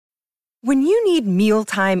When you need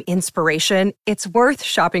mealtime inspiration, it's worth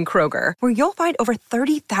shopping Kroger, where you'll find over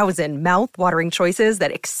 30,000 mouth-watering choices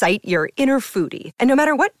that excite your inner foodie. And no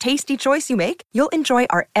matter what tasty choice you make, you'll enjoy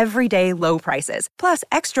our everyday low prices, plus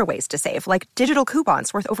extra ways to save, like digital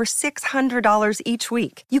coupons worth over $600 each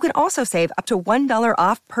week. You can also save up to $1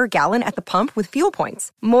 off per gallon at the pump with fuel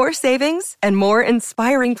points. More savings and more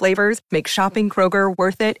inspiring flavors make shopping Kroger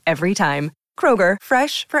worth it every time. Kroger,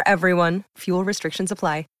 fresh for everyone. Fuel restrictions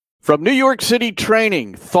apply. From New York City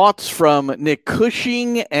training, thoughts from Nick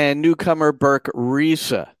Cushing and newcomer Burke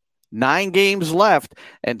Risa. 9 games left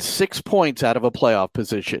and 6 points out of a playoff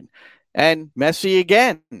position. And Messi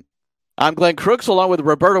again. I'm Glenn Crooks along with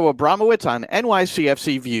Roberto Abramowitz on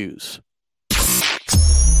NYCFC Views.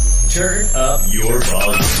 Turn up your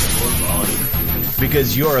volume.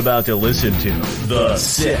 Because you're about to listen to The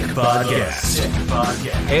Sick Podcast.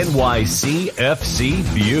 NYCFC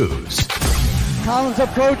Views. Collins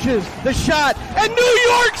approaches the shot, and New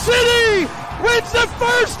York City wins the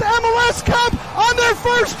first MLS Cup on their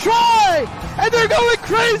first try, and they're going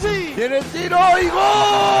crazy. Tiene tiro y gol!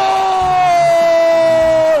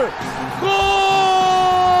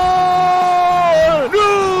 Gol!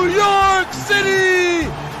 New York City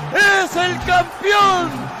es el campeón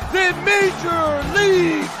de Major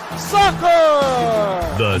League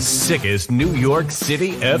Soccer. The sickest New York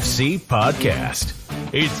City FC podcast.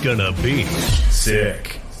 It's gonna be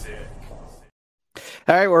sick.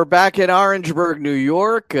 All right, we're back in Orangeburg, New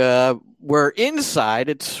York. We're inside.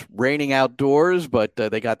 It's raining outdoors, but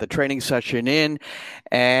they got the training session in.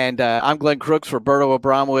 And I'm Glenn Crooks, Roberto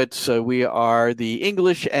Abramowitz. We are the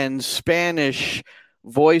English and Spanish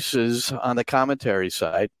voices on the commentary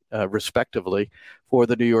side, respectively, for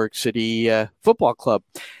the New York City Football Club.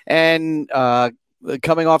 And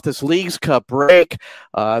coming off this Leagues Cup break,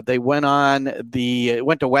 they went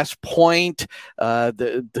to West Point,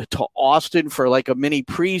 to Austin for like a mini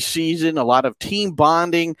preseason, a lot of team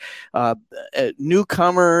bonding,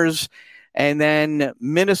 newcomers, and then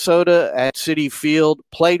Minnesota at Citi Field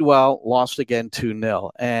played well, lost again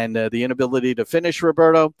 2-0. And the inability to finish,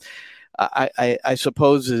 Roberto, I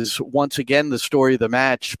suppose is once again the story of the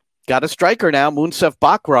match. Got a striker now, Mounsef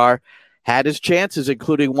Bakrar, had his chances,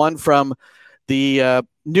 including one from the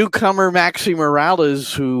newcomer Maxi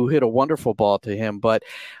Morales, who hit a wonderful ball to him. But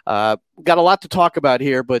got a lot to talk about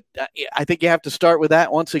here, but I think you have to start with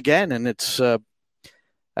that once again. And it's,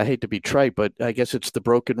 I hate to be trite, but I guess it's the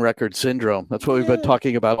broken record syndrome. That's what we've been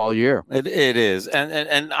talking about all year. It is.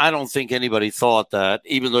 And I don't think anybody thought that,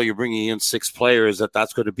 even though you're bringing in 6 players,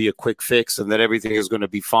 that's going to be a quick fix and that everything is going to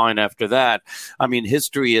be fine after that. I mean,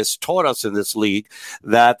 history has taught us in this league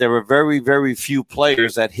that there are very, very few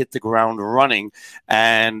players that hit the ground running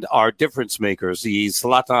and are difference makers. The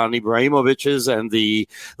Zlatan Ibrahimoviches and the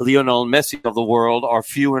Lionel Messi of the world are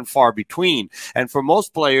few and far between. And for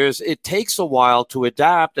most players, it takes a while to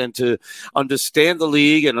adapt and to understand the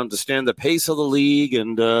league and understand the pace of the league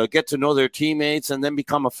and get to know their teammates and then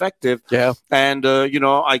become effective. Yeah. And,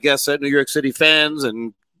 I guess that New York City fans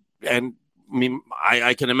and I mean,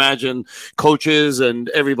 I can imagine coaches and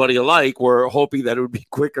everybody alike were hoping that it would be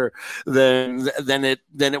quicker than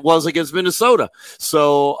it was against Minnesota.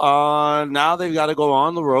 So now they've got to go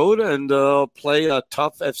on the road and play a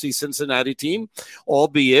tough FC Cincinnati team,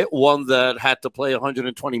 albeit one that had to play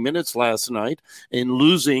 120 minutes last night in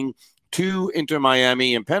losing to Inter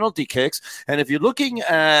Miami in penalty kicks. And if you're looking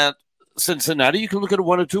at Cincinnati, you can look at it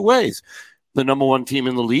one of two ways. The number one team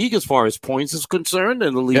in the league as far as points is concerned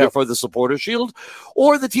and the leader for the Supporter Shield,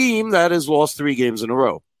 or the team that has lost 3 games in a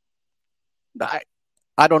row. I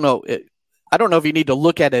don't know. I don't know if you need to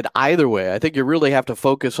look at it either way. I think you really have to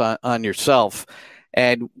focus on yourself.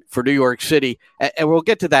 And for New York City, and we'll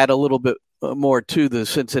get to that a little bit more to the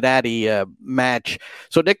Cincinnati match.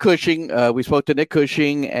 So Nick Cushing, we spoke to Nick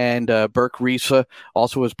Cushing and Burke Risa,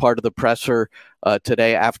 also was part of the presser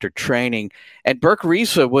today after training. And Burke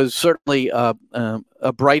Risa was certainly a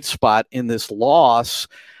bright spot in this loss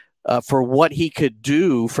for what he could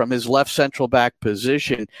do from his left central back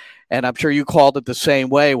position. And I'm sure you called it the same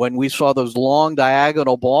way when we saw those long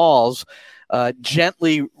diagonal balls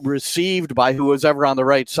gently received by who was ever on the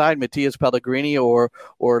right side, Matias Pellegrini or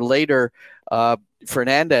later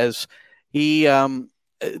Fernandez.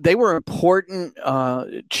 They were important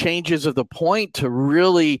changes of the point to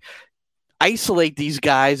really isolate these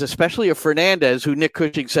guys, especially a Fernandez, who Nick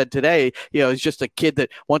Cushing said today, is just a kid that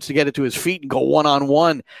wants to get it to his feet and go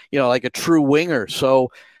one-on-one, like a true winger.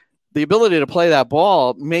 So the ability to play that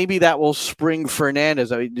ball, maybe that will spring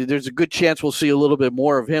Fernandez. I mean, there's a good chance we'll see a little bit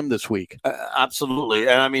more of him this week. Absolutely.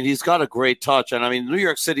 And I mean, he's got a great touch. And I mean, New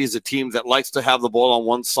York City is a team that likes to have the ball on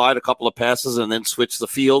one side, a couple of passes, and then switch the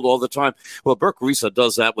field all the time. Well, Burke Risa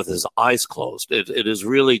does that with his eyes closed. It is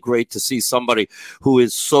really great to see somebody who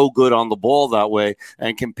is so good on the ball that way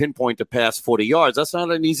and can pinpoint a pass 40 yards. That's not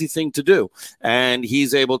an easy thing to do. And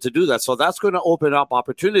he's able to do that. So that's going to open up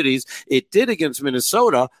opportunities. It did against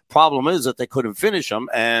Minnesota. Problem is that they couldn't finish them.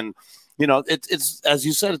 And, you know, it's as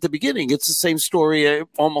you said at the beginning, it's the same story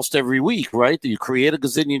almost every week, right? You create a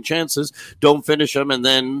gazillion chances, don't finish them, and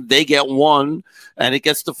then they get one, and it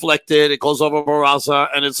gets deflected. It goes over Barraza,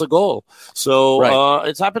 and it's a goal. So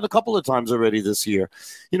it's happened a couple of times already this year.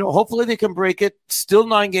 You know, hopefully they can break it. Still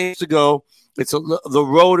 9 games to go. The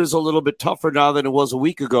road is a little bit tougher now than it was a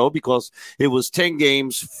week ago because it was 10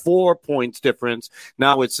 games, 4 points difference.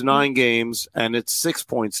 Now it's 9 games and it's 6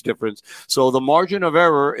 points difference. So the margin of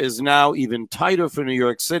error is now even tighter for New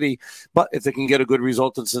York City. But if they can get a good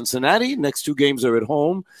result in Cincinnati, next 2 games are at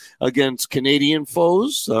home against Canadian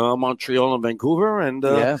foes, Montreal and Vancouver, and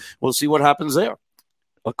we'll see what happens there.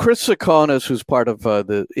 Well, Chris Sakonis, who's part of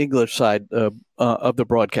the English side of the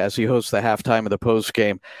broadcast, he hosts the halftime of the post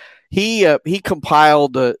game. He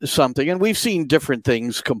compiled something, and we've seen different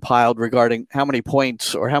things compiled regarding how many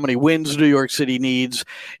points or how many wins New York City needs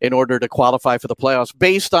in order to qualify for the playoffs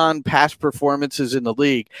based on past performances in the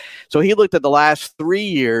league. So he looked at the last 3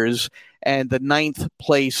 years and the 9th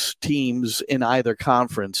place teams in either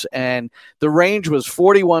conference. And the range was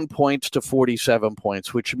 41 points to 47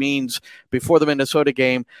 points, which means before the Minnesota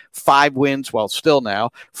game, 5 wins, well, still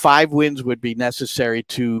now, 5 wins would be necessary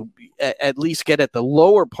to at least get at the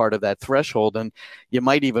lower part of that threshold. And you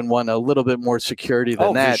might even want a little bit more security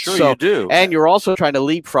than that. For sure you do. And you're also trying to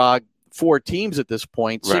leapfrog 4 teams at this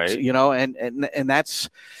point, 6, right. You know, and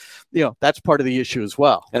that's, you know, that's part of the issue as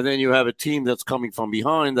well. And then you have a team that's coming from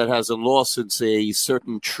behind that hasn't lost since a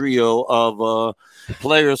certain trio of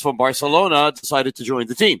players from Barcelona decided to join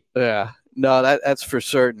the team. Yeah, no, that's for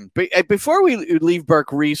certain. But before we leave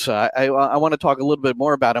Burke Risa, I want to talk a little bit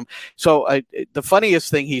more about him. So the funniest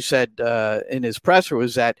thing he said in his presser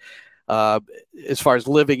was that as far as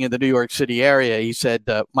living in the New York City area, he said,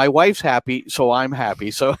 my wife's happy, so I'm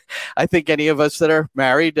happy. So I think any of us that are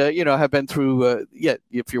married, have been through,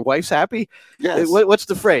 if your wife's happy, yes. What's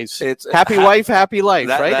the phrase? It's happy wife, happy life,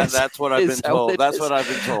 right? That's what I've been told. That's what I've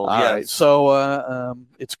been told, All yes. right. So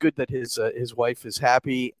it's good that his wife is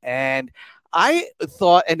happy. And I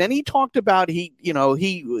thought, and then he talked about he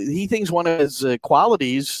thinks one of his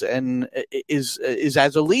qualities and is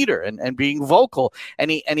as a leader and being vocal,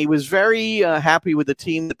 and he was very happy with the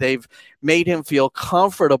team that they've made him feel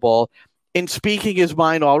comfortable in speaking his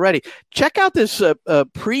mind already. Check out this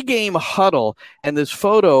pregame huddle and this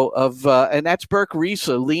photo of and that's Burke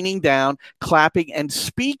Risa leaning down, clapping, and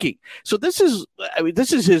speaking. So this is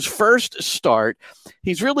his first start.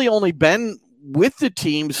 He's really only been with the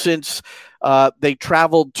team since they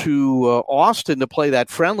traveled to Austin to play that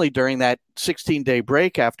friendly during that 16-day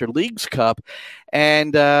break after Leagues Cup.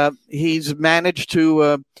 And he's managed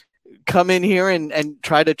to come in here and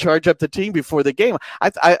try to charge up the team before the game.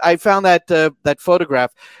 I found that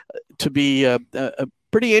photograph to be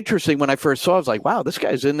pretty interesting when I first saw it. I was like, wow, this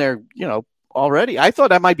guy's in there, already. I thought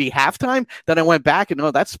that might be halftime. Then I went back and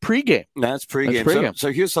no, that's pregame. That's pregame.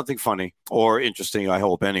 So here's something funny or interesting, I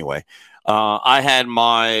hope anyway. I had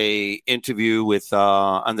my interview with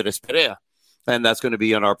Andres Perea, and that's going to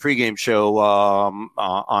be on our pregame show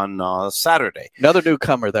on Saturday. Another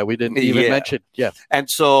newcomer that we didn't even mention. Yeah. And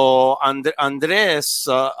so Andres,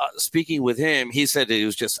 speaking with him, he said that he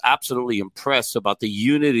was just absolutely impressed about the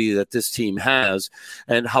unity that this team has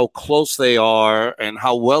and how close they are and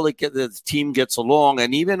how well the team gets along.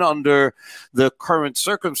 And even under the current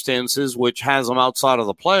circumstances, which has them outside of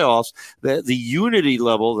the playoffs, the unity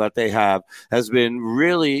level that they have has been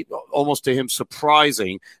really almost to him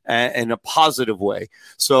surprising and a positive way.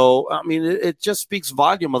 So, I mean, it just speaks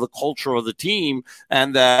volume of the culture of the team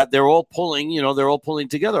and that they're all pulling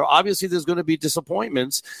together. Obviously, there's going to be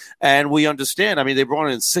disappointments, and we understand. I mean, they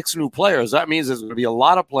brought in 6 new players. That means there's going to be a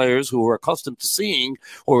lot of players who are accustomed to seeing,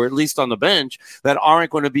 or at least on the bench, that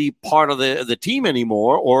aren't going to be part of the team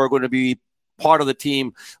anymore, or are going to be part of the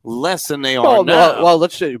team less than they are now. Well,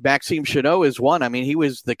 let's say Maxime Chanot is one. I mean, he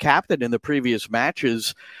was the captain in the previous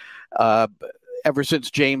matches. Ever since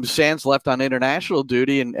James Sands left on international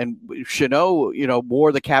duty, and Chanot,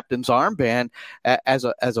 wore the captain's armband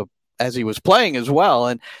as he was playing as well,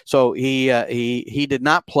 and so he did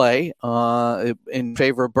not play in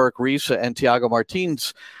favor of Burke Risa and Thiago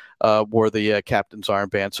Martins wore the captain's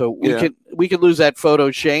armband. So we can lose that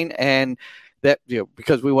photo, Shane, and that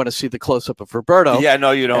because we want to see the close up of Roberto. Yeah,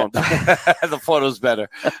 no, you don't. The photo's better.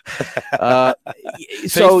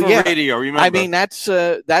 So radio, remember. I mean, that's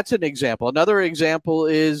an example. Another example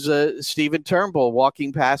is Stephen Turnbull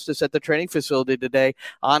walking past us at the training facility today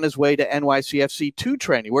on his way to NYCFC 2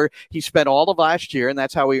 training, where he spent all of last year, and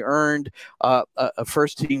that's how he earned a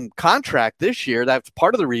first-team contract this year. That's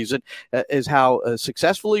part of the reason is how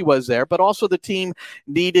successful he was there, but also the team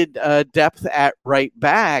needed depth at right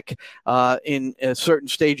back in a certain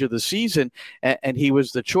stage of the season, and he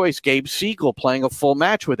was the choice. Gabe Siegel playing a full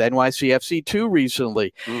match with NYCFC 2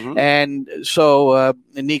 recently. Mm-hmm. And so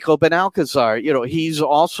Nico Benalcazar, he's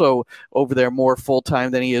also over there more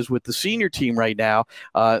full-time than he is with the senior team right now.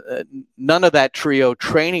 None of that trio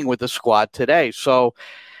training with the squad today. So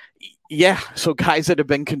so guys that have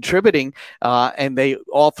been contributing, and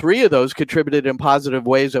all three of those contributed in positive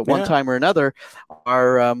ways at one time or another,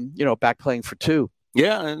 are back playing for 2.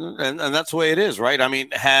 Yeah, and that's the way it is, right? I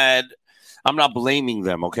mean, I'm not blaming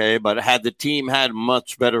them, okay, but had the team had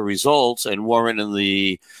much better results and weren't in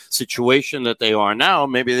the situation that they are now,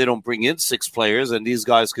 maybe they don't bring in 6 players and these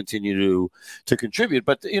guys continue to contribute.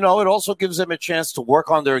 But, it also gives them a chance to work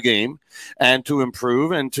on their game and to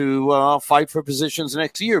improve and to fight for positions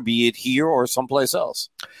next year, be it here or someplace else.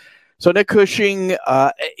 So Nick Cushing,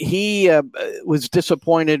 he was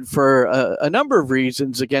disappointed for a number of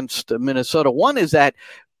reasons against Minnesota. One is that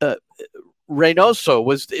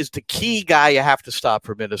Reynoso is the key guy you have to stop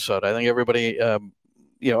for Minnesota. I think everybody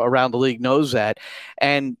around the league knows that.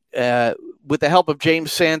 And with the help of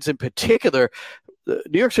James Sands in particular,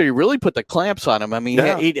 New York City really put the clamps on him. I mean,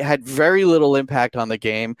 he had very little impact on the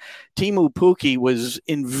game. Timu Puki was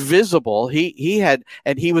invisible. He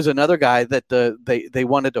was another guy that they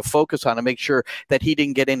wanted to focus on and make sure that he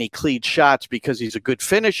didn't get any clean shots because he's a good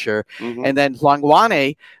finisher. Mm-hmm. And then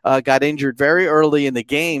Langwane got injured very early in the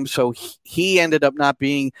game, so he ended up not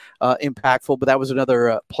being impactful. But that was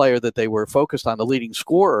another player that they were focused on, the leading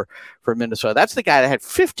scorer for Minnesota. That's the guy that had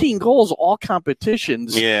 15 goals all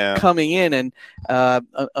competitions coming in, and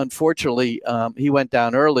unfortunately, he went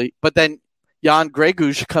down early. But then Jan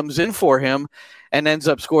Gregush comes in for him and ends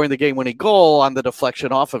up scoring the game-winning goal on the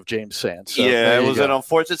deflection off of James Sands. So, it was an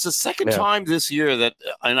unfortunate. It's the second time this year that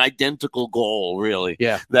an identical goal, really.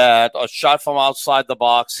 Yeah. That a shot from outside the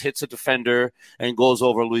box hits a defender and goes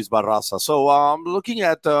over Luis Barraza. So I'm looking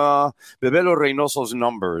at Bebelo Reynoso's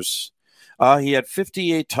numbers. He had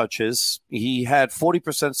 58 touches. He had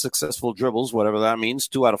 40% successful dribbles, whatever that means,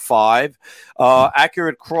 2 out of 5.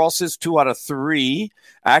 Accurate crosses, 2 out of 3.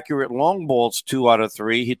 Accurate long balls, 2 out of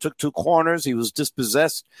 3. He took 2 corners. He was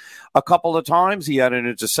dispossessed a couple of times. He had an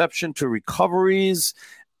interception, 2 recoveries,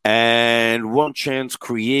 and 1 chance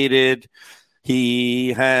created.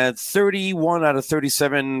 He had 31 out of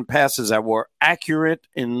 37 passes that were accurate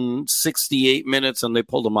in 68 minutes, and they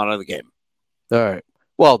pulled him out of the game. All right.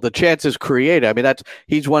 Well, the chances created. I mean,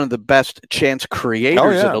 he's one of the best chance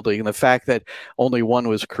creators in the league, and the fact that only 1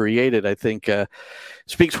 was created, I think,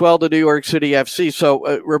 speaks well to New York City FC.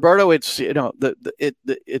 So, Roberto, it's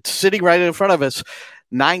it's sitting right in front of us.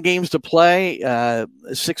 9 games to play,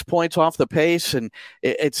 6 points off the pace, and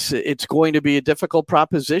it's going to be a difficult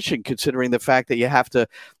proposition considering the fact that you have to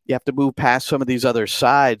move past some of these other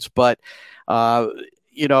sides. But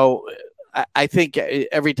I think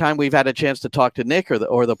every time we've had a chance to talk to Nick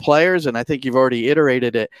or the players, and I think you've already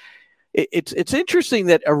iterated it, it's interesting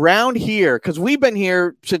that around here, because we've been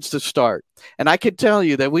here since the start, and I can tell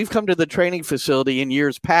you that we've come to the training facility in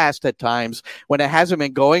years past at times when it hasn't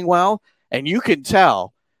been going well, and you can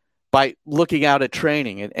tell by looking out at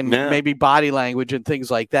training and maybe body language and things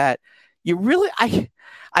like that. You really,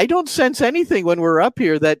 I don't sense anything when we're up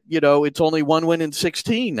here that, it's only 1 win in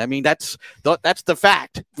 16. I mean, that's the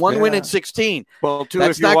fact. 1 win in 16. Well, 2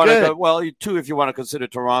 if you want to. 2 if you want to consider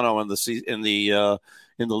Toronto in the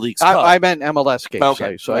League's Cup. I meant MLS games.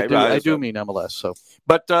 Okay. So I do mean MLS. So,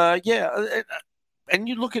 but and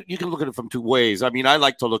you can look at it from 2 ways. I mean, I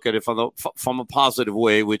like to look at it from a positive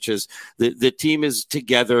way, which is the team is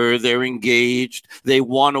together, they're engaged, they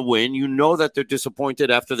want to win. You know that they're disappointed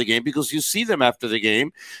after the game because you see them after the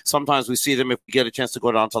game. Sometimes we see them if we get a chance to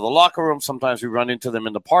go down to the locker room. Sometimes we run into them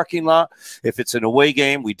in the parking lot. If it's an away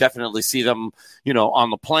game, we definitely see them, on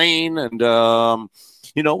the plane, and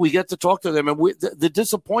we get to talk to them, and the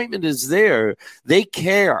disappointment is there. They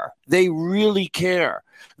care. They really care.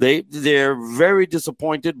 They're very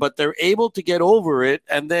disappointed, but they're able to get over it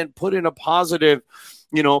and then put in a positive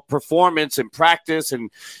performance and practice.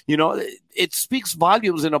 And, it speaks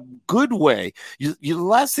volumes in a good way. The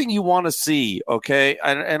last thing you want to see, okay,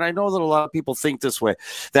 and I know that a lot of people think this way,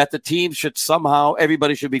 that the team should somehow,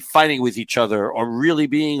 everybody should be fighting with each other or really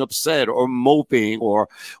being upset or moping or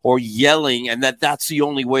yelling, and that's the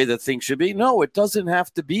only way that things should be. No, it doesn't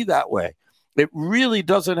have to be that way. It really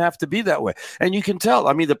doesn't have to be that way. And you can tell,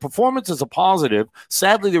 I mean, the performances are positive.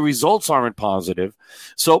 Sadly, the results aren't positive.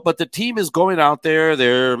 But the team is going out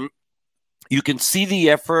there. You can see the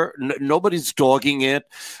effort. Nobody's dogging it.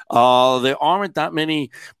 There aren't that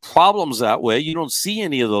many problems that way. You don't see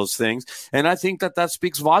any of those things. And I think that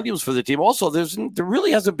speaks volumes for the team. Also, there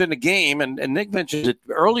really hasn't been a game, and Nick mentioned it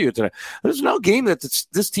earlier today. There's no game that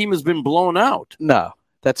this team has been blown out. No.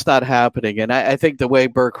 That's not happening. And I think the way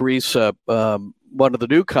Burke Reese, one of the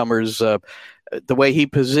newcomers, the way he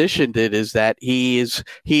positioned it is that he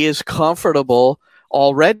is comfortable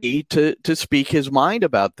already to speak his mind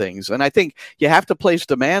about things. And I think you have to place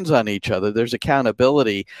demands on each other. There's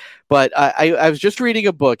accountability. But I was just reading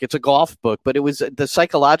a book. It's a golf book, but it was the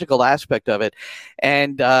psychological aspect of it.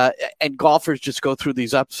 And golfers just go through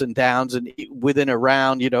these ups and downs and within a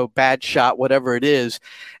round, bad shot, whatever it is.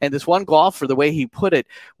 And this one golfer, the way he put it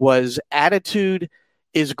was attitude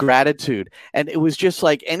is gratitude. And it was just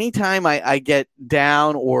like anytime I get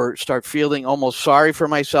down or start feeling almost sorry for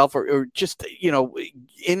myself or just,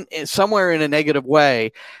 in somewhere in a negative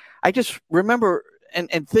way, I just remember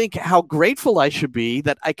and think how grateful I should be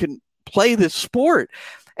that I can play this sport.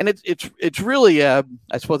 And it's really, I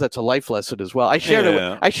suppose that's a life lesson as well. I shared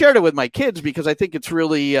it with my kids because I think it's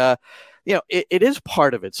really, it is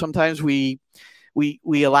part of it. Sometimes we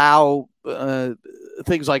allow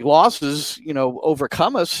things like losses,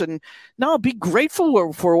 overcome us. And no, be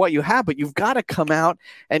grateful for what you have, but you've got to come out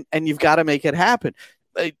and you've got to make it happen.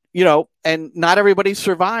 And not everybody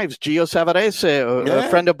survives. Gio Savarese, a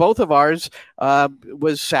friend of both of ours,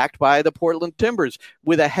 was sacked by the Portland Timbers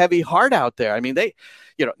with a heavy heart out there. I mean,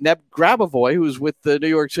 Neb Grabavoy, who was with the New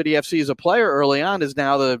York City FC as a player early on, is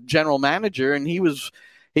now the general manager, and he was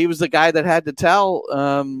the guy that had to tell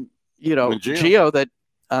Gio that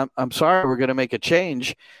I'm sorry, we're going to make a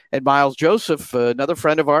change. And Miles Joseph, another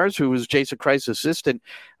friend of ours who was Jason Christ's assistant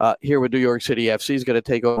here with New York City FC, is going to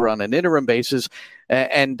take over on an interim basis.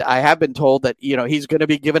 And I have been told that, he's going to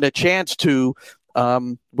be given a chance to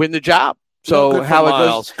win the job. So how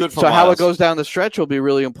it goes down the stretch will be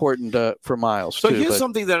really important for Miles. So here's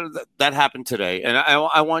something that happened today, and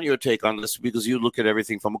I want your take on this because you look at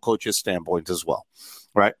everything from a coach's standpoint as well,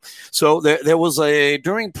 right? So there was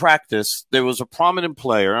during practice there was a prominent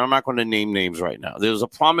player. I'm not going to name names right now. There was a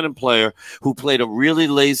prominent player who played a really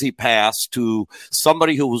lazy pass to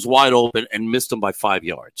somebody who was wide open and missed him by 5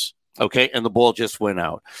 yards. Okay, and the ball just went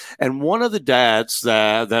out. And one of the dads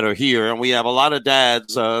that are here, and we have a lot of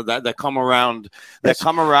dads that come around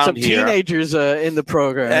some here. Teenagers in the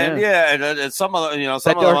program, and some of them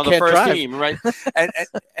on the first team, right?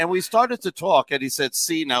 and we started to talk, and he said,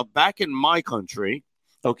 "See, now back in my country,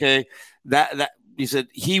 okay, that he said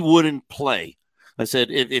he wouldn't play." I said,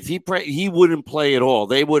 if he wouldn't play at all.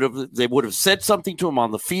 They would have said something to him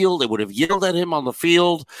on the field. They would have yelled at him on the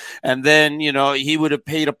field. And then, he would have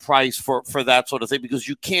paid a price for that sort of thing, because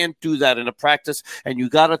you can't do that in a practice, and you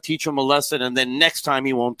got to teach him a lesson. And then next time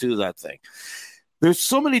he won't do that thing. There's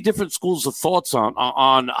so many different schools of thoughts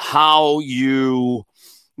on how you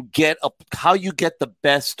get the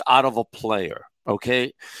best out of a player.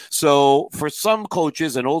 Okay, so for some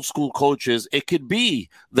coaches and old school coaches, it could be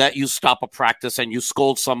that you stop a practice and you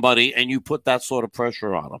scold somebody and you put that sort of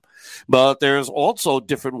pressure on them. But there's also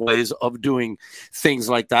different ways of doing things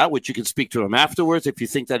like that, which you can speak to him afterwards if you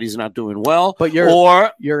think that he's not doing well. But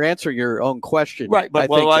you're answering your own question, right?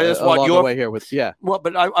 But I just want your way here with Well,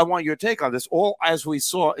 but I want your take on this. Or as we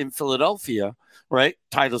saw in Philadelphia. Right,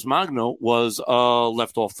 Titus Magno was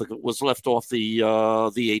left off the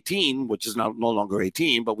 18, which is now no longer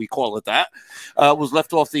 18, but we call it that. Was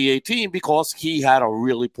left off the 18 because he had a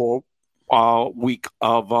really poor week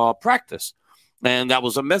of practice, and that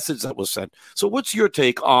was a message that was sent. So, what's your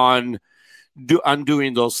take on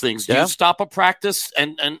doing those things? Do you stop a practice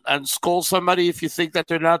and scold somebody if you think that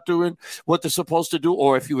they're not doing what they're supposed to do,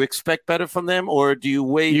 or if you expect better from them, or do you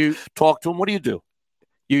wait, talk to them? What do you do?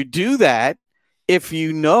 You do that if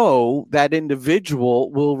you know that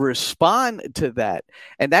individual will respond to that.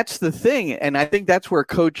 And that's the thing. And I think that's where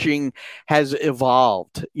coaching has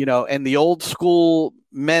evolved, and the old school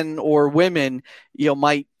men or women,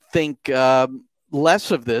 might think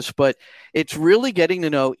less of this, but it's really getting to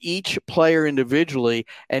know each player individually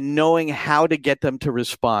and knowing how to get them to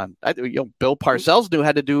respond. Bill Parcells knew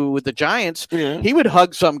how to do it with the Giants. Yeah. He would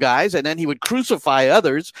hug some guys and then he would crucify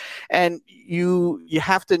others. And you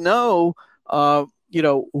have to know,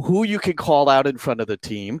 who you can call out in front of the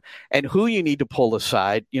team and who you need to pull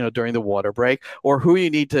aside, during the water break, or who you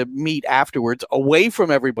need to meet afterwards away from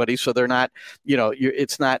everybody. So they're not,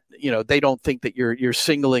 it's not, they don't think that you're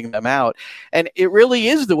singling them out. And it really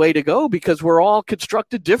is the way to go because we're all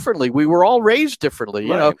constructed differently. We were all raised differently.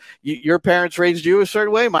 Right. Your parents raised you a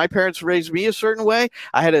certain way. My parents raised me a certain way.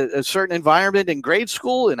 I had a certain environment in grade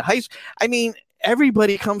school, in high school. I mean,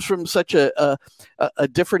 everybody comes from such a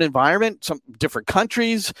different environment, some different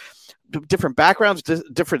countries, different backgrounds,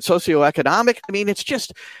 different socioeconomic. I mean, it's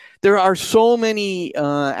just, there are so many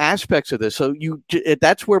aspects of this. So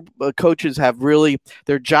that's where coaches have really,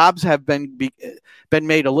 their jobs have been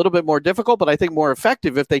made a little bit more difficult, but I think more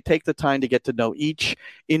effective if they take the time to get to know each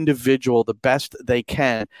individual the best they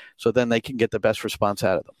can, so then they can get the best response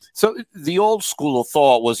out of them. So the old school of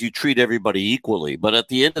thought was you treat everybody equally, but at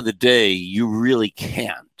the end of the day, you really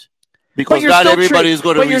can't. Because not everybody is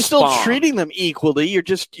going to respond. But you're still treating them equally. You're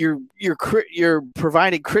just you're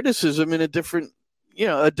providing criticism in a different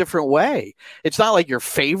way. It's not like you're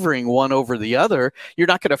favoring one over the other. You're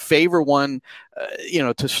not going to favor one,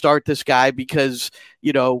 to start this guy because,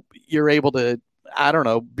 you're able to,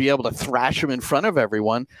 be able to thrash him in front of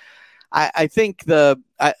everyone. I think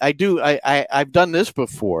I've done this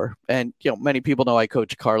before, and many people know I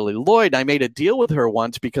coach Carly Lloyd. I made a deal with her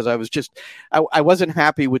once because I wasn't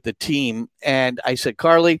happy with the team, and I said,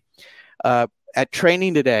 Carly, at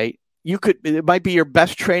training today, it might be your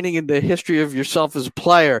best training in the history of yourself as a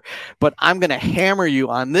player, but I'm going to hammer you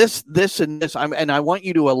on this, and this. And I want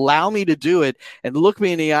you to allow me to do it and look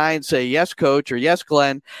me in the eye and say, yes, coach, or yes,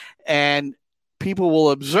 Glenn. And people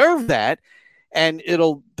will observe that, and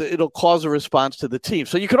it'll cause a response to the team.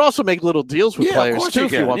 So you could also make little deals with players too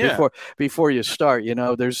if you want before you start.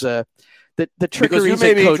 There's the trickery. Because you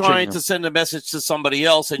may be trying to send a message to somebody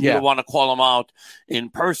else and you don't want to call them out in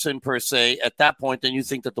person per se. At that point, then you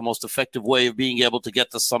think that the most effective way of being able to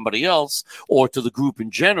get to somebody else or to the group in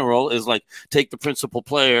general is like take the principal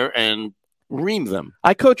player and ream them.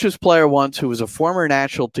 I coached this player once who was a former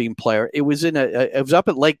national team player. It was it was up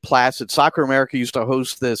at Lake Placid. Soccer America used to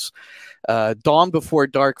host this Dawn Before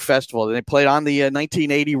Dark festival. And they played on the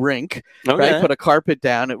 1980 rink. Okay. Right? Put a carpet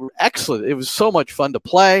down. It was excellent. It was so much fun to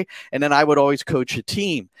play. And then I would always coach a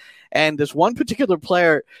team. And this one particular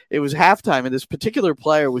player, it was halftime, and this particular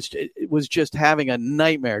player was just having a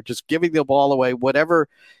nightmare, just giving the ball away, whatever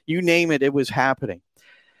you name it, it was happening.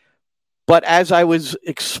 But as I was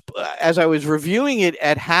reviewing it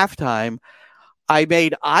at halftime, I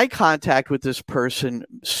made eye contact with this person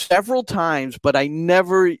several times, but I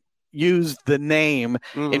never used the name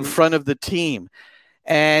in front of the team.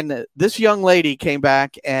 And this young lady came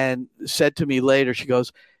back and said to me later, she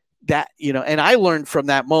goes, that, and I learned from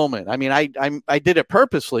that moment. I mean, I did it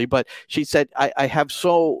purposely, but she said, I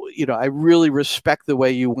really respect the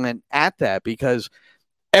way you went at that, because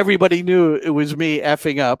everybody knew it was me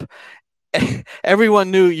effing up. Everyone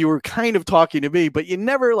knew you were kind of talking to me, but you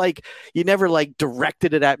never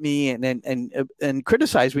directed it at me and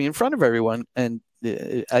criticized me in front of everyone. And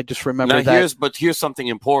I just remember that. Here's something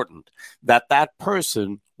important, that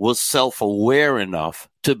person was self-aware enough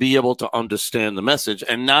to be able to understand the message,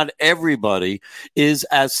 and not everybody is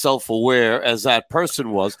as self-aware as that person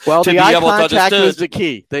was. Well, the eye contact was the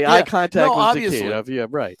key. Eye contact was the key. Yeah,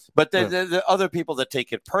 right. But the other people that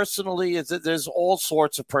take it personally, there's all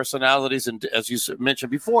sorts of personalities, and as you mentioned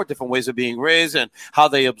before, different ways of being raised and how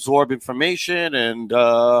they absorb information and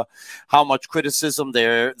how much criticism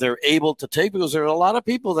they're able to take, because there are a lot of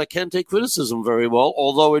people that can take criticism very well,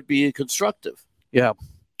 although it be constructive. Yeah.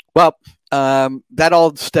 Well, that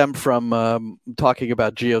all stemmed from talking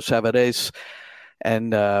about Gio Savarez,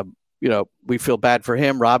 and we feel bad for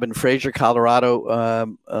him. Robin Fraser,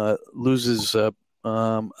 Colorado, loses again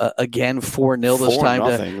 4-0 this time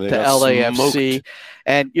to LAFC. Smoked.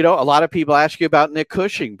 And a lot of people ask you about Nick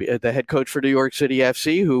Cushing, the head coach for New York City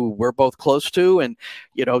FC, who we're both close to, and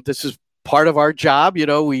this is part of our job.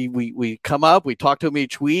 We come up, we talk to him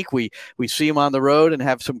each week, we see him on the road and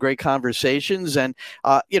have some great conversations. And,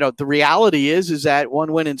 the reality is that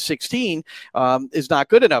one win in 16 is not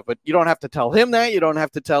good enough, but you don't have to tell him that. You don't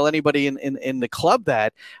have to tell anybody in the club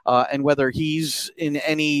that, and whether he's in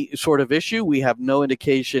any sort of issue, we have no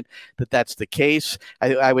indication that that's the case.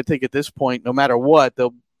 I would think at this point, no matter what,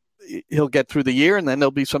 he'll get through the year, and then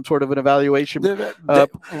there'll be some sort of an evaluation.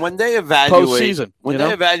 When they evaluate postseason,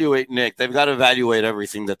 they evaluate Nick, they've got to evaluate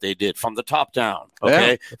everything that they did from the top down.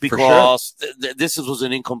 Okay, yeah, because this was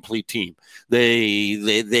an incomplete team.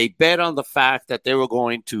 They bet on the fact that they were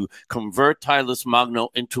going to convert Tyler Magno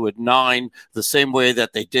into a 9 the same way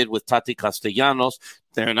that they did with Tati Castellanos.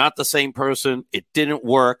 They're not the same person. It didn't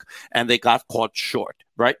work, and they got caught short,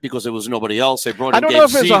 right? Because there was nobody else. They brought in I don't know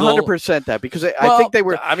if it's 100% that, because I think they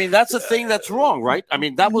were. I mean, that's the thing that's wrong, right? I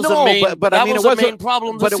mean, that was the main. But I mean, it was the main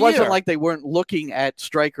problem. But it year. wasn't like they weren't looking at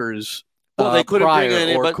strikers. Well, they couldn't prior, bring it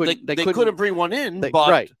in, or but they couldn't bring one in.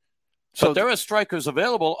 Right. So there are strikers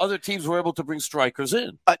available. Other teams were able to bring strikers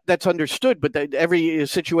in. That's understood, but every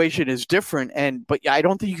situation is different. But I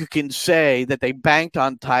don't think you can say that they banked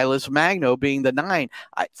on Tyler Magno being the 9.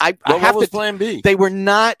 What was Plan B? They were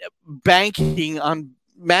not banking on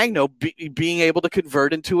Magno being able to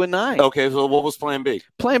convert into a 9. Okay, so what was Plan B?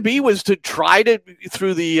 Plan B was to try to,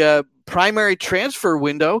 through the primary transfer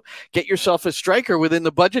window, get yourself a striker within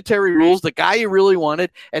the budgetary rules, the guy you really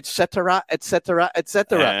wanted, et cetera, et cetera, et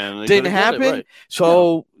cetera. Didn't happen. Right.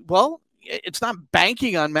 So, well, it's not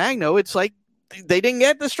banking on Magno. It's like they didn't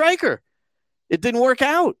get the striker. It didn't work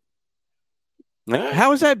out. Right.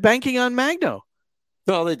 How is that banking on Magno?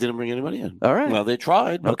 No, they didn't bring anybody in. All right. Well, they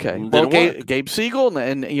tried. Okay. Well, Gabe Siegel,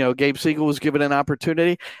 and Gabe Siegel was given an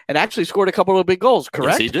opportunity and actually scored a couple of big goals.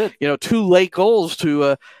 Correct. Yes, he did. 2 late goals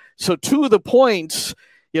to. So 2 of the points.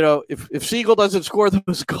 If Siegel doesn't score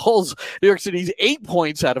those goals, New York City's 8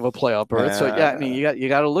 points out of a playoff berth. So yeah, I mean, you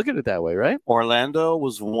got to look at it that way, right? Orlando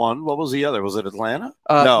was 1. What was the other? Was it Atlanta?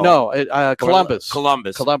 No, Columbus.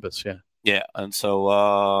 Columbus. Yeah. Yeah, and so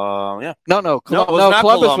No,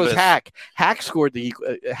 Columbus was Hack. Hack scored the.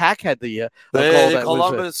 Hack had the goal that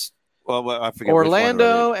Columbus. I forget.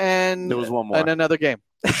 Orlando, and there was one more, and another game.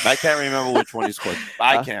 I can't remember which one he scored.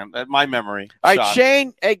 I can't. My memory. All right,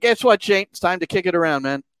 Shane. Hey, guess what, Shane? It's time to kick it around,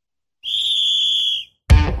 man.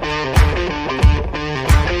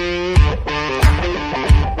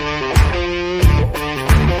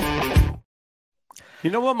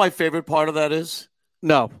 You know what my favorite part of that is?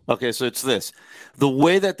 No. Okay, so it's this. The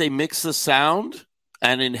way that they mix the sound,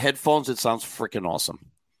 and in headphones, it sounds freaking awesome.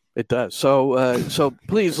 It does. So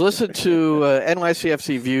please listen to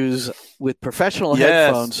NYCFC Views with professional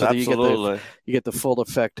headphones so that you get the full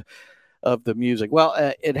effect of the music. Well,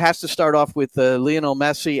 it has to start off with Lionel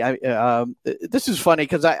Messi. This is funny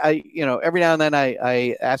because I every now and then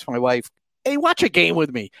I ask my wife, hey, watch a game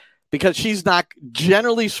with me. Because she's not,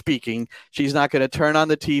 generally speaking, she's not going to turn on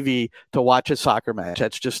the TV to watch a soccer match.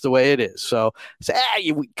 That's just the way it is. So I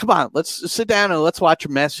say, come on, let's sit down and let's watch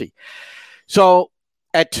Messi. So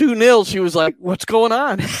at 2-0, she was like, what's going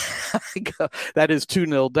on? I go, that is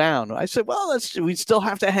 2-0 down. I said, well, we still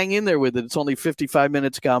have to hang in there with it. It's only 55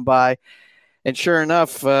 minutes gone by. And sure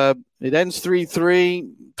enough, it ends 3-3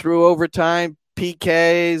 through overtime,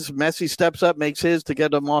 PKs. Messi steps up, makes his to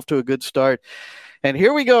get them off to a good start. And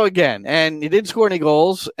here we go again. And he didn't score any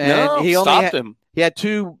goals. And he only stopped him. He had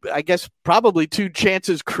 2, I guess, probably 2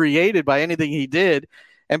 chances created by anything he did.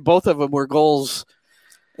 And both of them were goals.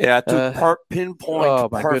 Yeah, 2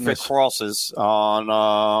 pinpoint perfect crosses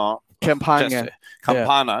on Campana.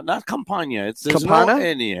 Campana, not Campana. There's Campana? no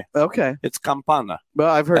N here. Okay. It's Campana.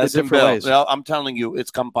 Well, I've heard it different ways. Well, I'm telling you,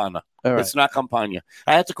 it's Campana. All right. It's not Campana.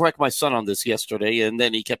 I had to correct my son on this yesterday, and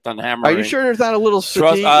then he kept on hammering. Are you sure there's not a little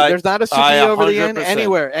city? There's not a city over the end?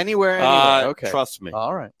 Anywhere. Okay. Trust me.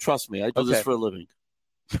 All right. Trust me. I do this for a living.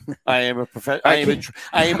 I am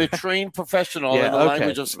a trained professional in the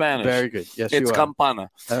language of Spanish. Very good. Yes, it's you are. Campana.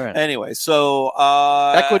 All right. Anyway, so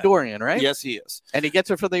Ecuadorian, right? Yes, he is, and he gets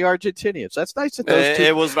it from the Argentinians. That's nice that those two.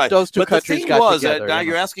 It was nice. Those two countries got together. Now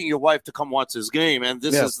you're asking your wife to come watch this game, and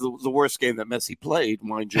this is the worst game that Messi played,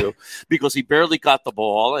 mind you, because he barely got the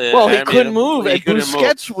ball. He couldn't move. And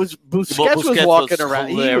Busquets was walking around.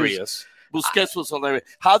 Hilarious. Busquets was hilarious.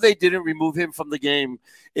 How they didn't remove him from the game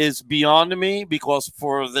is beyond me, because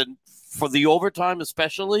for the overtime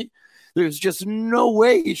especially, there's just no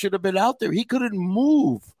way he should have been out there. He couldn't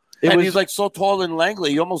move. He's like so tall and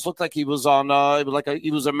lanky. He almost looked like he was on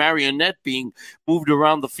he was a marionette being moved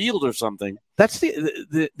around the field or something. That's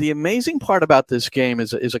the amazing part about this game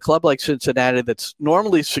is a club like Cincinnati that's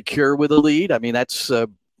normally secure with a lead. I mean, that's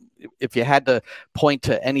if you had to point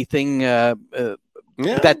to anything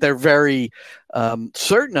that they're very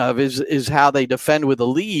certain of is how they defend with a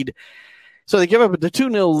lead. So they give up the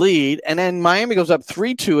 2-0 lead, and then Miami goes up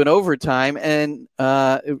 3-2 in overtime and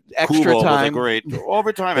extra Kubo time. Great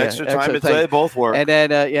overtime, Yeah, extra time. extra time. They both work. And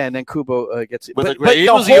then Kubo gets it.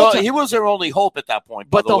 He was their only hope at that point.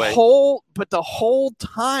 But the whole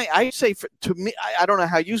time, I say to me, I don't know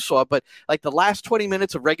how you saw it, but like the last 20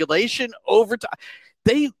 minutes of regulation, overtime,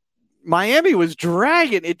 Miami was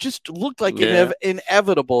dragging. It just looked like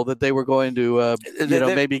inevitable that they were going to,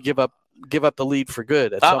 maybe give up the lead for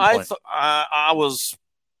good at some point. I was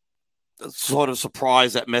sort of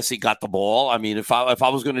surprised that Messi got the ball. I mean, if I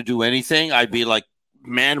was going to do anything, I'd be like,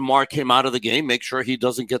 man, mark him out of the game, make sure he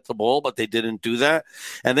doesn't get the ball, but they didn't do that.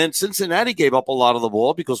 And then Cincinnati gave up a lot of the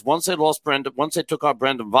ball because once they took out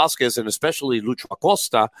Brandon Vasquez and especially Lucho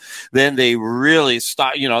Acosta, then they really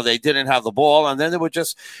stopped, they didn't have the ball. And then they were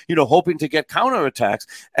just, hoping to get counterattacks.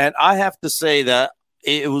 And I have to say that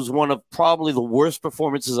it was one of probably the worst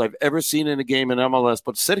performances I've ever seen in a game in MLS,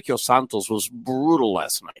 but Sergio Santos was brutal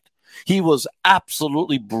last night. He was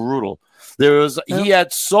absolutely brutal. He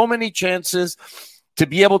had so many chances to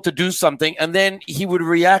be able to do something, and then he would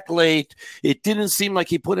react late. It didn't seem like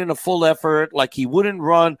he put in a full effort, like he wouldn't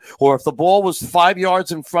run, or if the ball was 5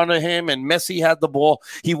 yards in front of him and Messi had the ball,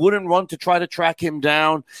 he wouldn't run to try to track him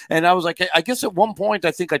down. And I was like, I guess at one point,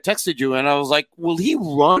 I think I texted you, and I was like, will he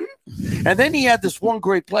run? And then he had this one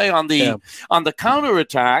great play on the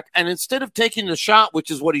counterattack, and instead of taking the shot, which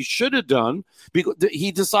is what he should have done, because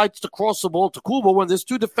he decides to cross the ball to Kubo when there's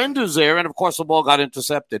two defenders there, and of course the ball got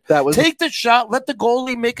intercepted. Take the shot, let the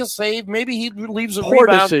goalie make a save. Maybe he leaves a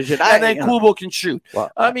rebound, decision. And then Kubo can shoot.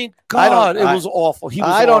 Well, it was awful.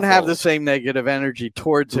 I don't have the same negative energy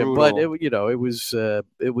towards him, but it was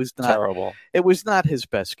not terrible. It was not his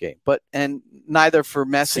best game, and neither for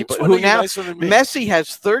Messi. But who now? Messi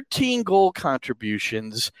has 13 goal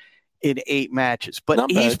contributions in 8 matches,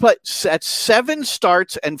 but he's put at 7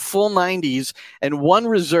 starts and full 90s and 1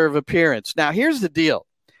 reserve appearance. Now, here's the deal.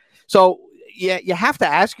 So, you have to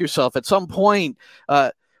ask yourself at some point,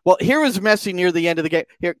 here was Messi near the end of the game.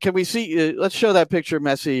 Here, can we see? Let's show that picture of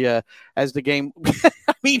Messi as the game.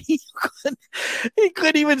 I mean, he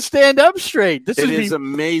couldn't even stand up straight. This is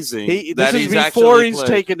amazing. This is before he's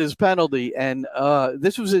taken his penalty, and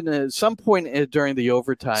this was in some point during the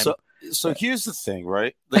overtime. So here's the thing,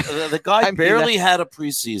 right? The guy barely had a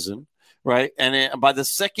preseason, right? And by the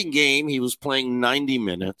second game, he was playing 90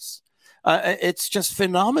 minutes. It's just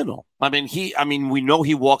phenomenal. I mean, we know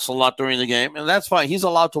he walks a lot during the game, and that's fine. He's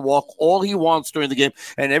allowed to walk all he wants during the game,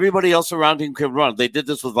 and everybody else around him can run. They did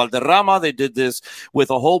this with Valderrama. They did this with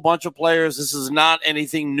a whole bunch of players. This is not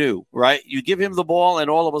anything new, right? You give him the ball, and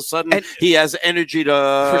all of a sudden, he has energy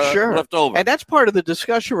left over. And that's part of the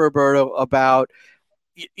discussion, Roberto, about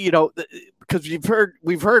because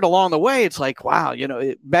we've heard along the way, it's like, wow,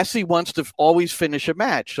 Messi wants to always finish a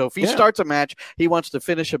match. So if he starts a match, he wants to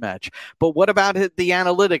finish a match. But what about the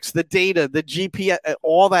analytics, the data, the GPS,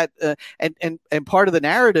 all that? And part of the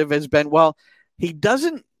narrative has been, well, he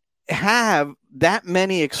doesn't have that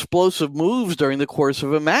many explosive moves during the course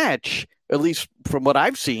of a match, at least from what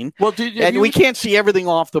I've seen. Well, we can't see everything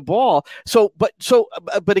off the ball.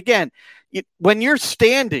 But again, when you're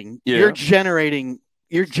standing, you're generating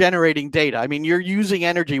data. I mean, you're using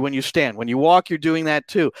energy when you stand. When you walk, you're doing that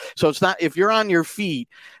too. So it's not, if you're on your feet,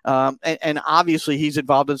 and obviously he's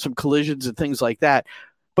involved in some collisions and things like that,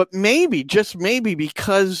 but maybe, just maybe,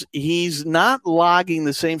 because he's not logging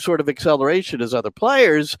the same sort of acceleration as other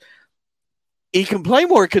players, he can play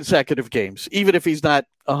more consecutive games, even if he's not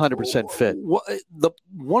 100% fit.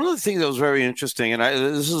 One of the things that was very interesting, and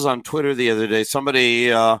this was on Twitter the other day, somebody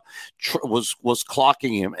was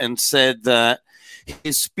clocking him and said that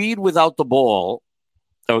his speed without the ball,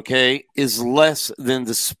 is less than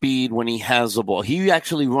the speed when he has the ball. He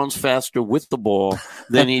actually runs faster with the ball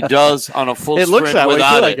than he does on a full sprint looks that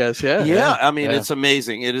without way too, it. I guess, yeah. Yeah, I mean, it's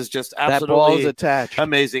amazing. It is just absolutely that ball is attached.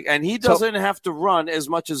 Amazing. And he doesn't have to run as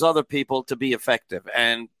much as other people to be effective.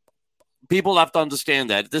 And people have to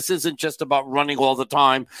understand that. This isn't just about running all the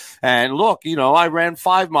time. And look, I ran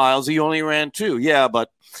 5 miles. He only ran 2. Yeah,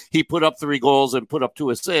 but he put up 3 goals and put up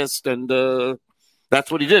 2 assists. And that's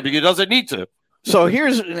what he did because he doesn't need to. So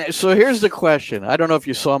here's the question. I don't know if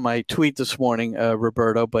you saw my tweet this morning,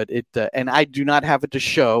 Roberto, but and I do not have it to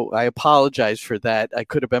show. I apologize for that. I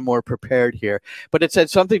could have been more prepared here, but it said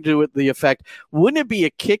something to do with the effect. Wouldn't it be a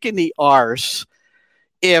kick in the arse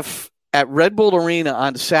if at Red Bull Arena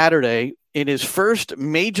on Saturday, in his first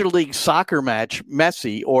Major League Soccer match,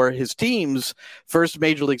 Messi, or his team's first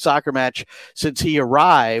Major League Soccer match since he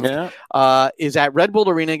arrived, is at Red Bull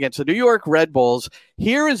Arena against the New York Red Bulls.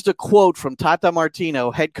 Here is the quote from Tata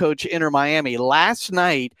Martino, head coach Inter Miami, last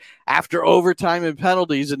night after overtime and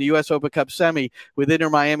penalties in the U.S. Open Cup semi with Inter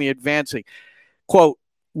Miami advancing. Quote,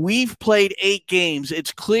 "We've played 8 games.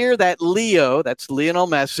 It's clear that Leo," that's Lionel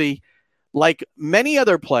Messi, "like many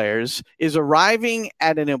other players, is arriving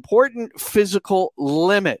at an important physical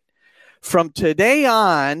limit. From today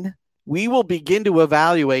on, we will begin to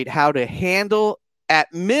evaluate how to handle,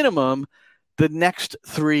 at minimum, the next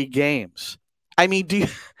 3 games." I mean, do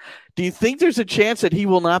you think there's a chance that he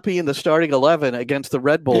will not be in the starting 11 against the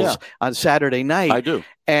Red Bulls on Saturday night? I do.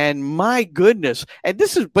 And my goodness, and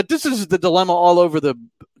this is the dilemma all over the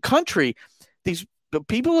country. The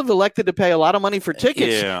people have elected to pay a lot of money for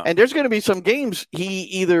tickets, and there's going to be some games he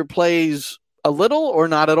either plays a little or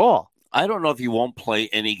not at all. I don't know if he won't play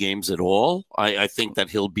any games at all. I think that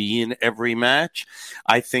he'll be in every match.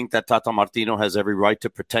 I think that Tata Martino has every right to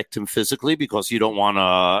protect him physically because you don't want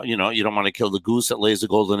to kill the goose that lays the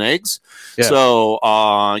golden eggs. Yeah.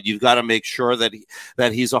 So you've got to make sure that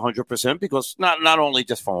he's 100% because not only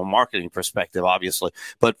just from a marketing perspective, obviously,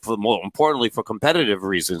 but for more importantly for competitive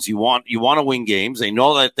reasons. You want to win games. They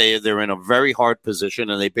know that they're in a very hard position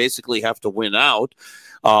and they basically have to win out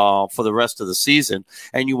for the rest of the season,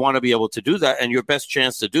 and you want to be able to do that, and your best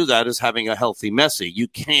chance to do that is having a healthy Messi. You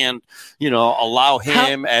can't, allow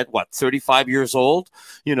him at 35 years old,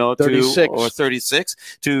 36 or 36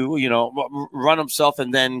 to, run himself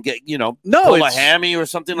and then get, pull a hammy or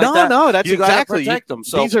something like that. No, that's you exactly. Protect them.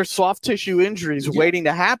 So these are soft tissue injuries waiting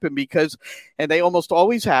to happen and they almost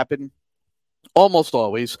always happen. Almost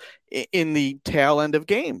always in the tail end of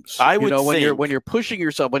games. I would think when you're pushing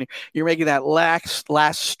yourself, when you're making that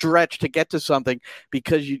last stretch to get to something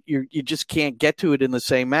because you just can't get to it in the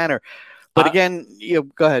same manner. But again,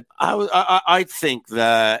 go ahead. I think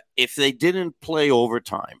that if they didn't play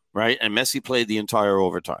overtime, right, and Messi played the entire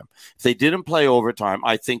overtime, if they didn't play overtime,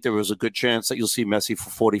 I think there was a good chance that you'll see Messi for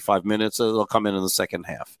 45 minutes. They'll come in the second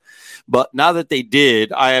half. But now that they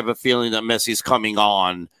did, I have a feeling that Messi's coming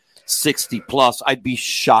on 60 plus. I'd be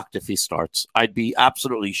shocked if he starts. I'd be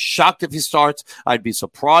absolutely shocked if he starts. I'd be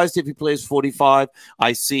surprised if he plays 45.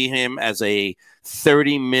 I see him as a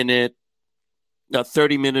 30-minute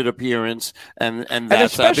appearance, and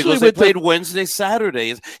that's because they played Wednesday,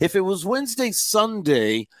 Saturday. If it was Wednesday,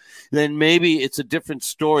 Sunday, then maybe it's a different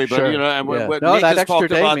story. But sure. And Nick has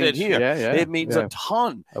talked about it here. It means a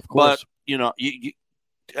ton. Of course. But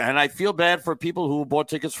and I feel bad for people who bought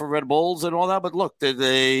tickets for Red Bulls and all that. But look,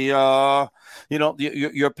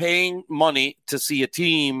 you're paying money to see a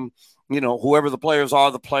team. Whoever the players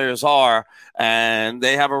are, and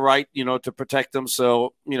they have a right, to protect them.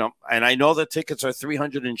 So, and I know that tickets are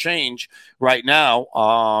 $300 and change right now,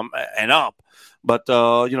 and up. But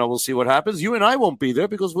we'll see what happens. You and I won't be there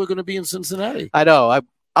because we're going to be in Cincinnati. I know.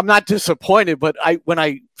 I'm not disappointed, but when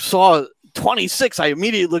I saw 26, I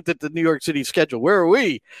immediately looked at the New York City schedule. Where are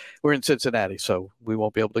we? We're in Cincinnati, so we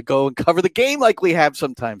won't be able to go and cover the game like we have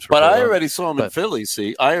sometimes. But I already saw him in Philly.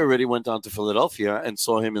 See, I already went down to Philadelphia and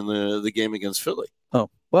saw him in the game against Philly. Oh,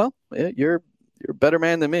 well, you're a better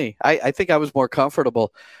man than me. I think I was more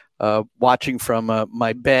comfortable watching from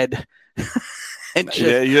my bed.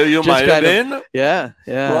 You might have been. Yeah.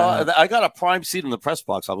 Well, I got a prime seat in the press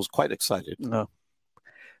box. I was quite excited. No.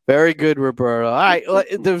 Very good, Roberto. All right.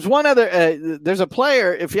 There's one other. There's a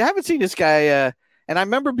player. If you haven't seen this guy, and I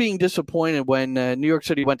remember being disappointed when New York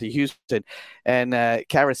City went to Houston and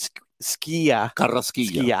Carrasquilla.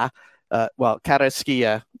 Carrasquilla.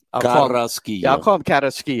 I'll call him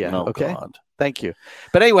Carrasquilla. Oh, okay. God. Thank you.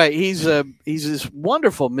 But anyway, he's this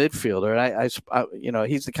wonderful midfielder, and I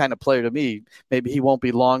he's the kind of player to me. Maybe he won't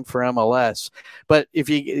be long for MLS, but if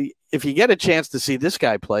you get a chance to see this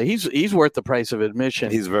guy play, he's worth the price of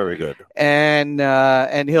admission. He's very good, and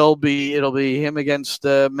it'll be him against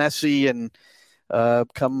Messi, and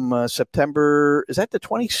come September. Is that the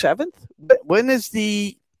 27th? When is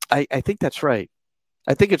the? I think that's right.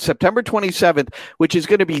 I think it's September 27th, which is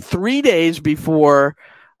going to be 3 days before.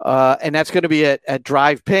 And that's going to be at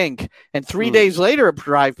Drive Pink. And 3 days later at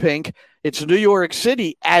Drive Pink, it's New York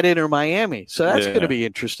City at Inter Miami. So that's going to be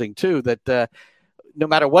interesting, too, that no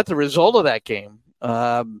matter what the result of that game,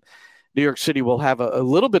 New York City will have a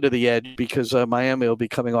little bit of the edge because Miami will be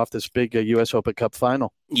coming off this big U.S. Open Cup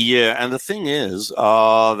final. Yeah, and the thing is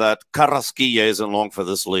that Carrasquilla isn't long for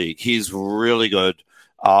this league. He's really good.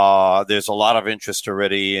 There's a lot of interest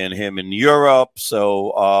already in him in Europe,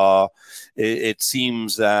 so it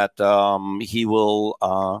seems that he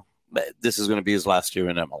will. This is going to be his last year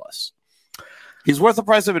in MLS. He's worth the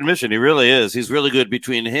price of admission. He really is. He's really good.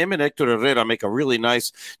 Between him and Hector Herrera, make a really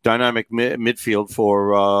nice dynamic midfield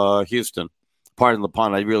for Houston. Pardon the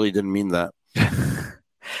pun. I really didn't mean that.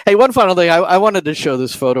 Hey, one final thing. I wanted to show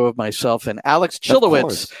this photo of myself and Alex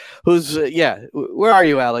Chilowitz, who's, where are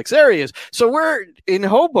you, Alex? There he is. So we're in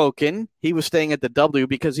Hoboken. He was staying at the W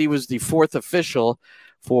because he was the fourth official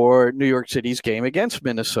for New York City's game against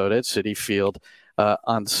Minnesota at Citi Field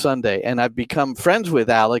on Sunday. And I've become friends with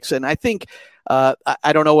Alex, and I think I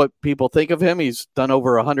don't know what people think of him. He's done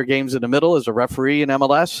over 100 games in the middle as a referee in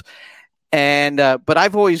MLS. And but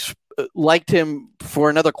I've always liked him for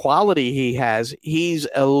another quality he has. He's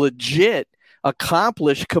a legit,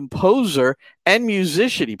 accomplished composer and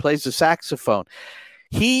musician. He plays the saxophone.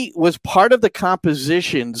 He was part of the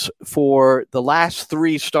compositions for the last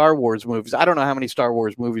 3 Star Wars movies. I don't know how many Star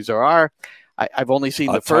Wars movies there are. I've only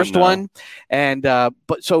seen the first one. And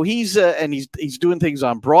but so he's doing things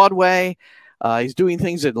on Broadway. He's doing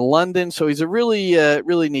things in London. So he's a really,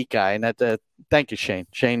 really neat guy. And thank you, Shane.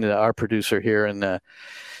 Shane, our producer here, and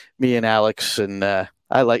me and Alex. And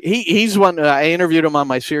he's one. I interviewed him on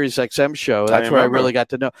my Sirius XM show. That's where I really got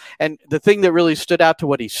to know. And the thing that really stood out to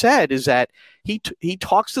what he said is that he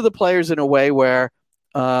talks to the players in a way where,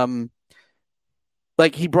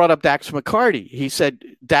 like he brought up Dax McCarty. He said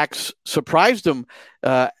Dax surprised him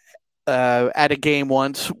at a game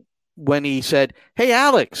once when he said, "Hey,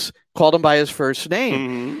 Alex," called him by his first name.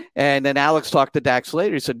 Mm-hmm. And then Alex talked to Dax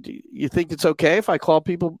later. He said, "Do you think it's okay if I call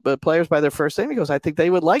players by their first name?" He goes, "I think they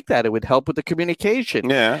would like that. It would help with the communication."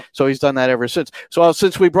 Yeah. So he's done that ever since. So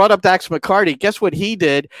since we brought up Dax McCarty, guess what he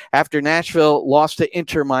did after Nashville lost to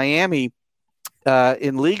Inter Miami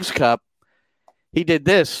in Leagues Cup? He did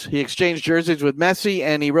this. He exchanged jerseys with Messi,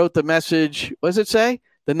 and he wrote the message. What does it say?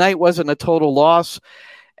 "The night wasn't a total loss."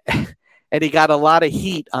 And he got a lot of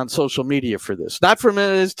heat on social media for this. Not from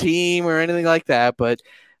his team or anything like that, but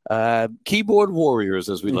keyboard warriors,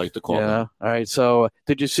 as we like to call them. All right. So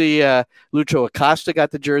did you see Lucho Acosta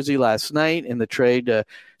got the jersey last night in the trade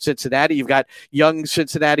Cincinnati? You've got young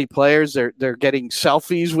Cincinnati players. They're getting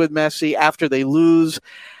selfies with Messi after they lose.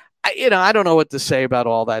 I don't know what to say about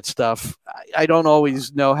all that stuff. I don't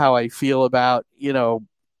always know how I feel about,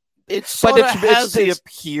 It sort of has the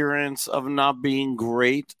appearance of not being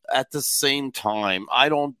great. At the same time, I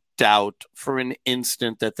don't doubt for an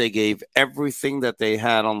instant that they gave everything that they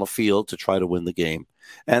had on the field to try to win the game.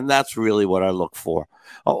 And that's really what I look for.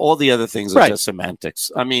 All the other things are just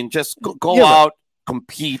semantics. I mean, just go out,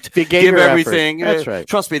 compete, give everything. That's right.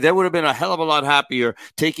 Trust me, they would have been a hell of a lot happier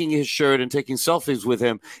taking his shirt and taking selfies with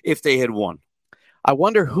him if they had won. I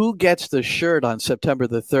wonder who gets the shirt on September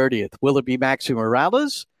the 30th. Will it be Maxi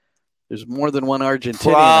Morales? There's more than one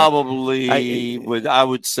Argentinian. Probably. I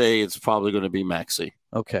would say it's probably going to be Maxi.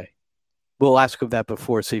 Okay. We'll ask him that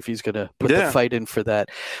before, see if he's going to put the fight in for that.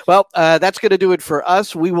 Well, that's going to do it for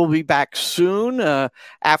us. We will be back soon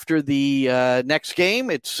after the next game.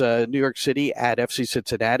 It's New York City at FC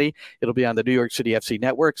Cincinnati. It'll be on the New York City FC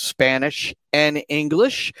Network, Spanish and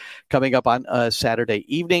English, coming up on Saturday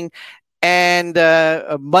evening. And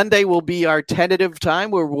Monday will be our tentative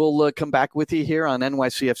time where we'll come back with you here on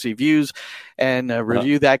NYCFC Views and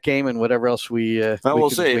review that game and whatever else we'll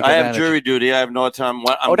see. I have jury duty. I have no time.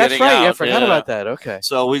 That's right. I forgot about that. Okay.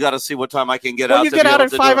 So we got to see what time I can get out. Well, you get out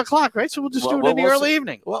at 5 o'clock, right? So we'll just do it in the early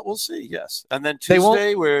evening. Well, we'll see. Yes. And then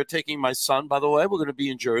Tuesday, we're taking my son, by the way. We're going to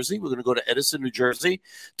be in Jersey. We're going to go to Edison, New Jersey,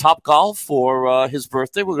 Top Golf for his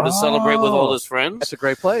birthday. We're going to celebrate with all his friends. That's a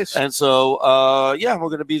great place. And so, we're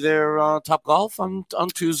going to be there Top Golf on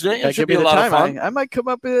Tuesday. It should be a lot of fun. I might come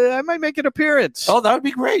up. I might make an appearance. Oh, that would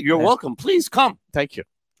be great. You're welcome. Please come. Thank you.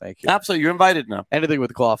 Absolutely. You're invited now. Anything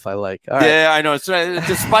with golf I like. All right. Yeah, I know.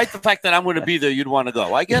 Despite the fact that I'm going to be there, you'd want to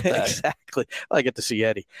go. I get that. Exactly. Well, I get to see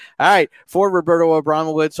Eddie. All right. For Roberto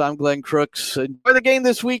Abramowitz, I'm Glenn Crooks. Enjoy the game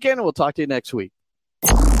this weekend, and we'll talk to you next week.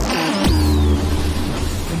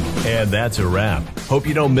 And that's a wrap. Hope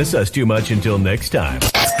you don't miss us too much until next time.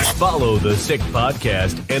 Follow the Sick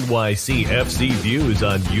Podcast NYCFC Views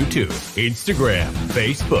on YouTube, Instagram,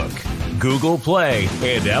 Facebook, Google Play,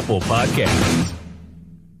 and Apple Podcasts.